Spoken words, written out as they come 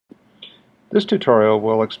This tutorial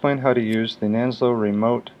will explain how to use the NANSLO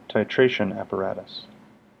remote titration apparatus.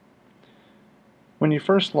 When you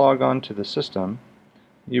first log on to the system,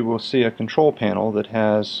 you will see a control panel that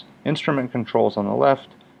has instrument controls on the left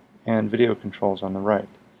and video controls on the right.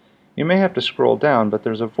 You may have to scroll down, but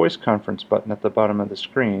there's a voice conference button at the bottom of the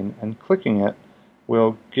screen, and clicking it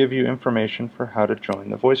will give you information for how to join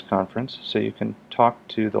the voice conference so you can talk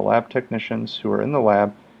to the lab technicians who are in the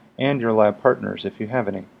lab and your lab partners if you have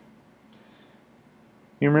any.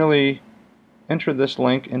 You merely enter this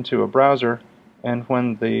link into a browser, and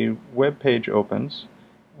when the web page opens,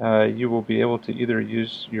 you will be able to either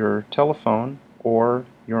use your telephone or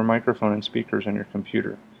your microphone and speakers on your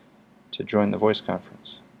computer to join the voice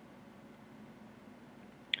conference.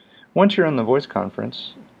 Once you're in the voice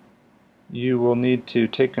conference, you will need to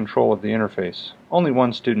take control of the interface. Only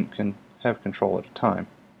one student can have control at a time.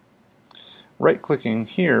 Right-clicking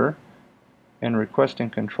here and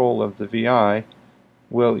requesting control of the VI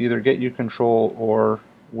will either get you control or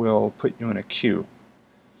will put you in a queue.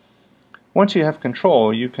 Once you have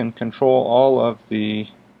control, you can control all of the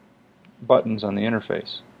buttons on the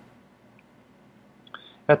interface.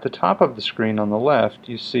 At the top of the screen on the left,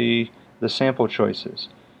 you see the sample choices.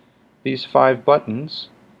 These 5 buttons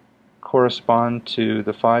correspond to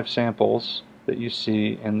the 5 samples that you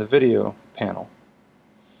see in the video panel.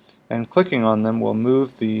 And clicking on them will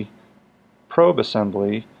move the probe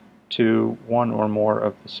assembly to one or more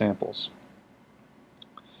of the samples.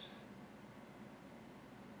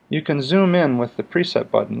 You can zoom in with the preset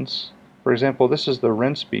buttons. For example, this is the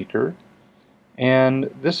rinse beaker, and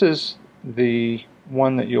this is the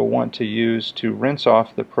one that you'll want to use to rinse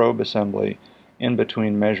off the probe assembly in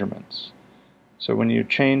between measurements. So when you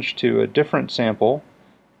change to a different sample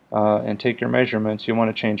and take your measurements, you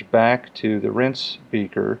want to change back to the rinse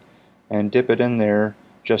beaker and dip it in there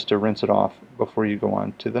just to rinse it off before you go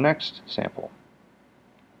on to the next sample.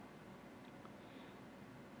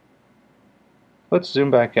 Let's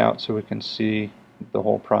zoom back out so we can see the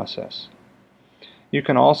whole process. You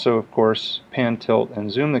can also, of course, pan, tilt,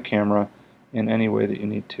 and zoom the camera in any way that you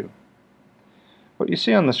need to. What you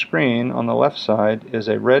see on the screen on the left side is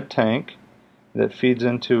a red tank that feeds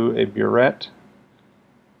into a burette,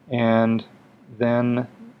 and then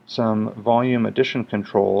some volume addition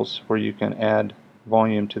controls where you can add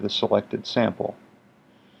volume to the selected sample.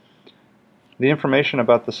 The information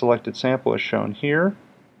about the selected sample is shown here,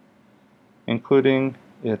 including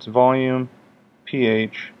its volume,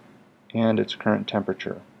 pH, and its current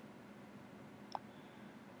temperature.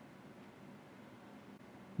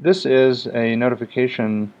 This is a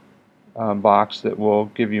notification box that will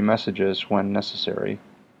give you messages when necessary,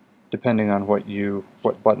 depending on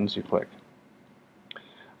what buttons you click.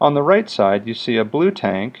 On the right side, you see a blue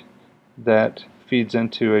tank that feeds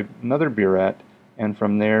into another burette, and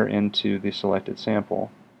from there into the selected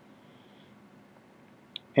sample.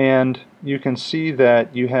 And you can see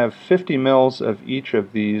that you have 50 mils of each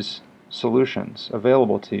of these solutions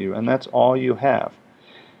available to you, and that's all you have.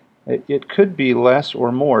 It could be less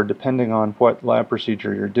or more depending on what lab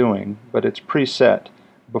procedure you're doing, but it's preset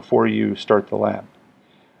before you start the lab.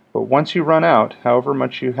 But once you run out, however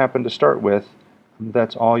much you happen to start with,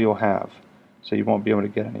 that's all you'll have, so you won't be able to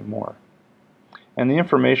get any more. And the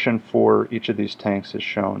information for each of these tanks is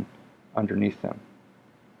shown underneath them.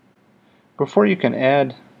 Before you can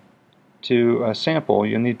add to a sample,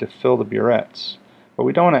 you need to fill the burettes. But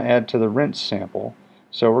we don't want to add to the rinse sample,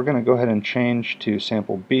 so we're going to go ahead and change to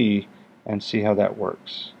sample B and see how that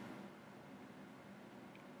works.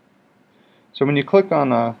 So when you click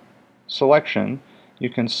on a selection, you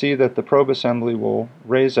can see that the probe assembly will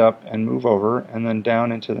raise up and move over and then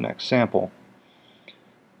down into the next sample.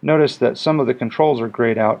 Notice that some of the controls are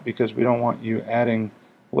grayed out because we don't want you adding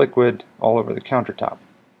liquid all over the countertop.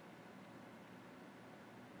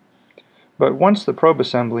 But once the probe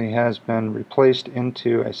assembly has been replaced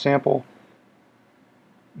into a sample,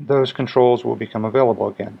 those controls will become available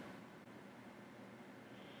again.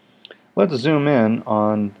 Let's zoom in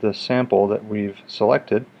on the sample that we've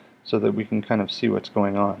selected so that we can kind of see what's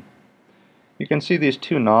going on. You can see these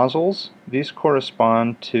 2 nozzles. These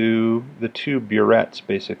correspond to the 2 burettes,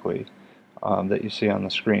 basically, that you see on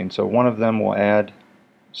the screen. So one of them will add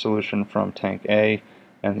solution from tank A,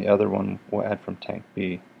 and the other one will add from tank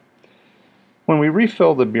B. When we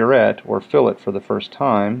refill the burette, or fill it for the first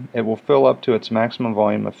time, it will fill up to its maximum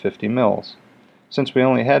volume of 50 mils. Since we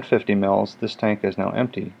only had 50 mils, this tank is now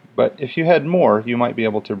empty. But if you had more, you might be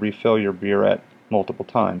able to refill your burette multiple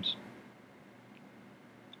times.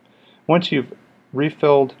 Once you've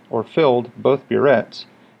refilled or filled both burettes,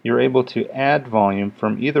 you're able to add volume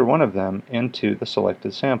from either one of them into the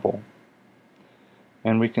selected sample.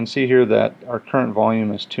 And we can see here that our current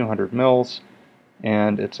volume is 200 mils,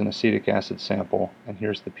 and it's an acetic acid sample, and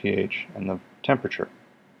here's the pH and the temperature.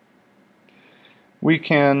 We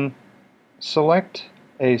can select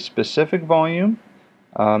a specific volume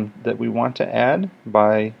that we want to add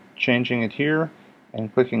by changing it here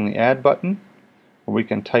and clicking the Add button, or we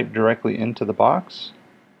can type directly into the box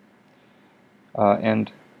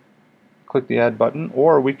and click the Add button,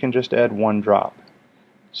 or we can just add one drop.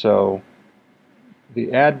 So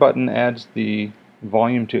the Add button adds the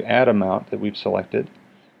volume to add amount that we've selected,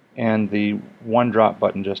 and the one drop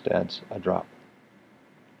button just adds a drop.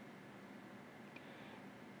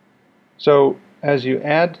 So as you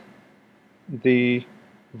add the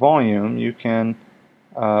volume, you can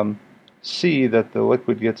see that the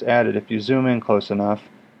liquid gets added. If you zoom in close enough,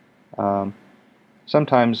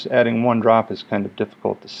 sometimes adding one drop is kind of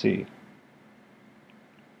difficult to see.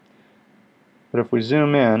 But if we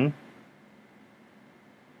zoom in,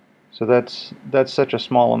 so that's such a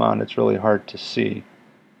small amount it's really hard to see.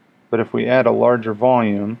 But if we add a larger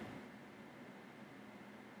volume,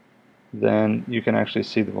 then you can actually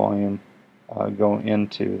see the volume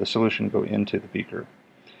the solution go into the beaker.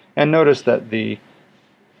 And notice that the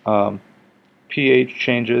pH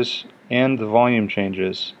changes and the volume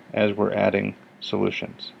changes as we're adding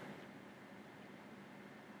solutions.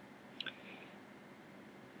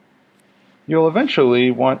 You'll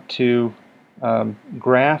eventually want to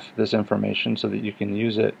graph this information so that you can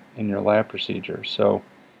use it in your lab procedure. So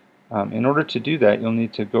in order to do that, you'll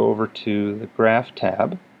need to go over to the Graph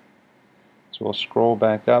tab. So we'll scroll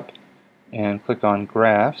back up and click on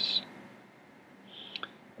Graphs.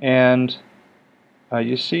 And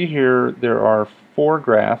you see here there are 4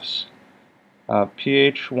 graphs.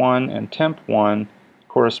 pH 1 and Temp 1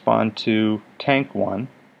 correspond to Tank 1,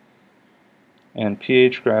 and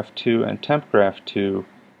pH graph 2 and Temp graph 2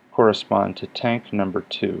 correspond to tank number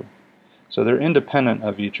 2. So they're independent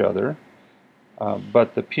of each other,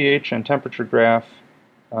 but the pH and temperature graph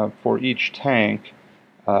for each tank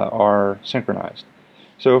are synchronized.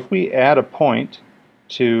 So if we add a point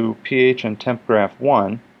to pH and temp graph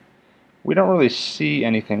 1, we don't really see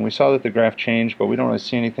anything. We saw that the graph changed, but we don't really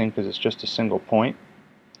see anything because it's just a single point.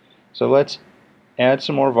 So let's add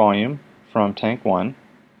some more volume from tank 1,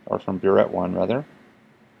 or from burette 1 rather.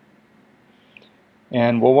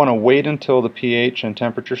 And we'll want to wait until the pH and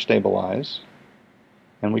temperature stabilize,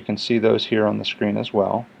 and we can see those here on the screen as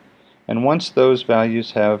well. And once those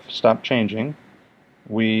values have stopped changing,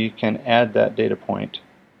 we can add that data point.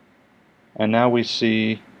 And now we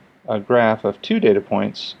see a graph of 2 data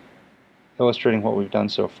points illustrating what we've done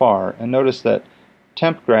so far. And notice that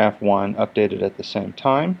temp graph 1 updated at the same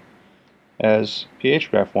time as pH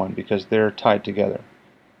graph 1 because they're tied together.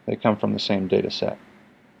 They come from the same data set.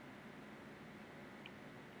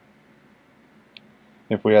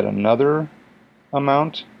 If we add another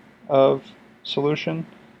amount of solution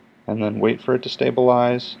and then wait for it to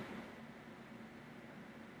stabilize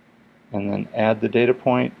and then add the data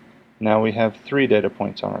point, now we have 3 data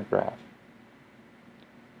points on our graph,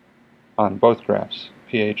 on both graphs,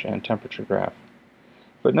 pH and temperature graph.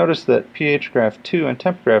 But notice that pH graph 2 and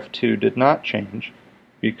temp graph 2 did not change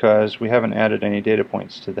because we haven't added any data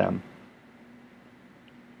points to them.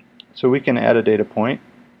 So we can add a data point.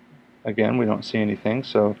 Again, we don't see anything,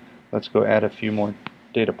 so let's go add a few more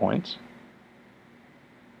data points.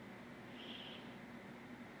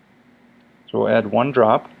 So we'll add 1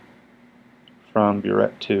 drop from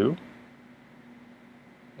burette 2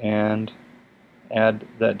 and add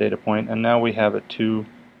that data point, and now we have a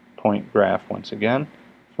 2-point graph once again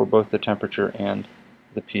for both the temperature and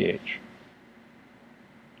the pH.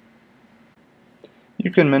 You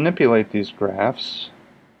can manipulate these graphs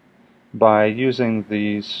by using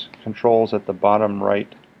these controls at the bottom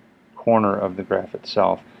right corner of the graph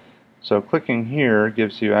itself. So clicking here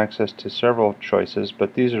gives you access to several choices,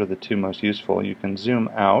 but these are the 2 most useful. You can zoom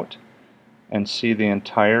out and see the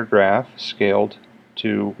entire graph scaled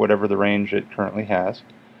to whatever the range it currently has,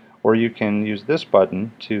 or you can use this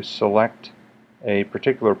button to select a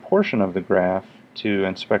particular portion of the graph to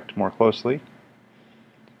inspect more closely.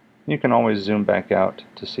 You can always zoom back out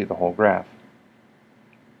to see the whole graph.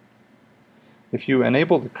 If you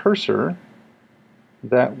enable the cursor,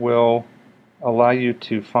 that will allow you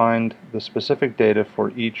to find the specific data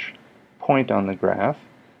for each point on the graph.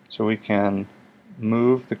 So we can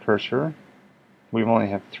move the cursor. We only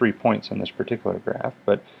have 3 points in this particular graph,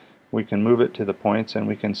 but we can move it to the points and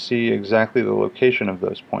we can see exactly the location of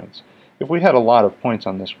those points. If we had a lot of points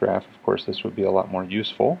on this graph, of course this would be a lot more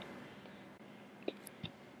useful.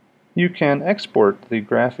 You can export the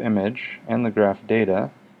graph image and the graph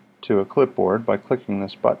data to a clipboard by clicking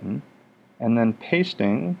this button, and then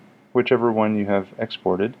pasting whichever one you have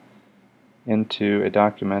exported into a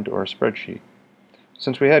document or a spreadsheet.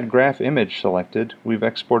 Since we had graph image selected, we've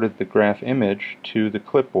exported the graph image to the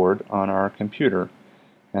clipboard on our computer.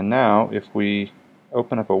 And now if we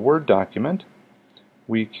open up a Word document,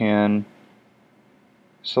 we can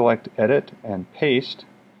select Edit and Paste,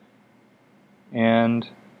 and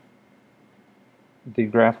the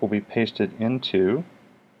graph will be pasted into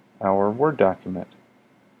our Word document.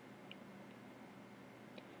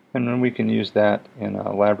 And then we can use that in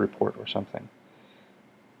a lab report or something.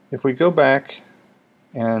 If we go back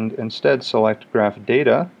and instead select Graph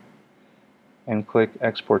Data and click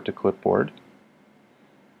Export to Clipboard,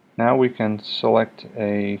 now we can select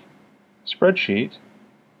a spreadsheet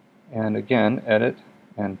and again edit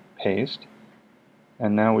and paste,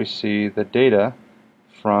 and now we see the data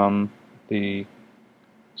from the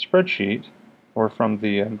spreadsheet or from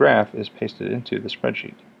the graph is pasted into the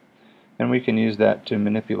spreadsheet. And we can use that to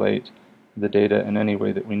manipulate the data in any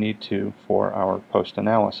way that we need to for our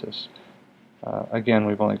post-analysis. Again,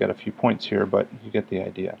 we've only got a few points here, but you get the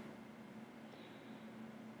idea.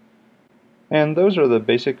 And those are the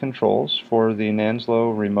basic controls for the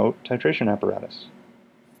NANSLO remote titration apparatus.